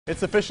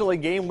It's officially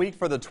game week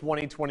for the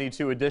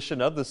 2022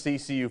 edition of the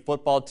CCU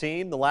football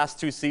team. The last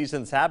two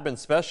seasons have been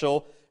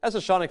special as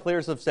the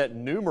Chanticleers have set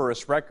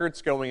numerous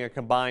records, going a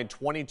combined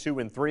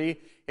 22-3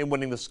 in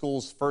winning the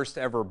school's first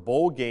ever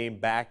bowl game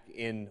back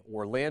in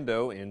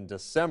Orlando in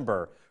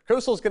December.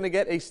 Coastal's going to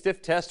get a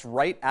stiff test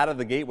right out of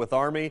the gate with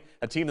Army,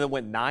 a team that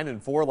went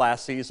 9-4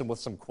 last season with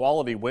some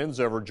quality wins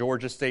over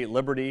Georgia State,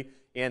 Liberty,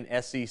 and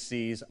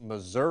SEC's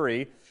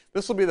Missouri.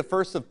 This will be the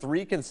first of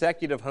 3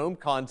 consecutive home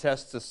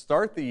contests to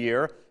start the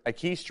year, a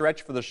key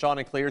stretch for the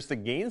Chanticleers to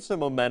gain some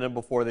momentum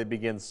before they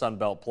begin Sun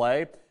Belt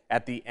play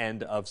at the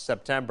end of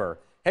September.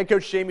 Head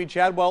coach Jamie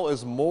Chadwell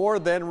is more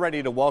than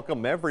ready to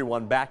welcome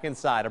everyone back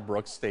inside of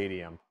Brooks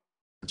Stadium.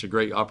 It's a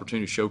great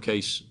opportunity to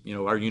showcase,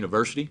 our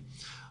university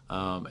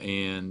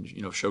and,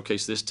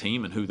 showcase this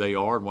team and who they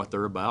are and what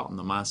they're about and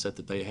the mindset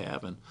that they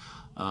have. And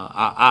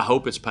I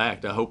hope it's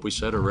packed. I hope we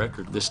set a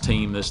record. This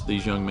team,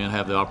 these young men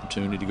have the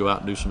opportunity to go out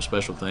and do some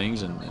special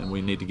things, and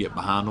we need to get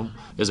behind them.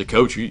 As a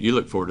coach, you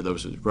look forward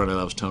to running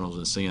those tunnels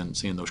and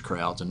seeing those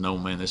crowds and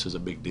knowing, man, this is a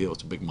big deal.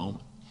 It's a big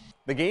moment.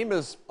 The game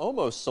is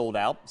almost sold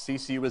out.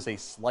 CCU is a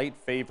slight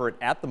favorite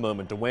at the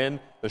moment to win.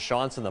 The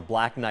Chants and the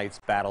Black Knights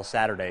battle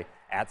Saturday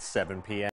at 7 p.m.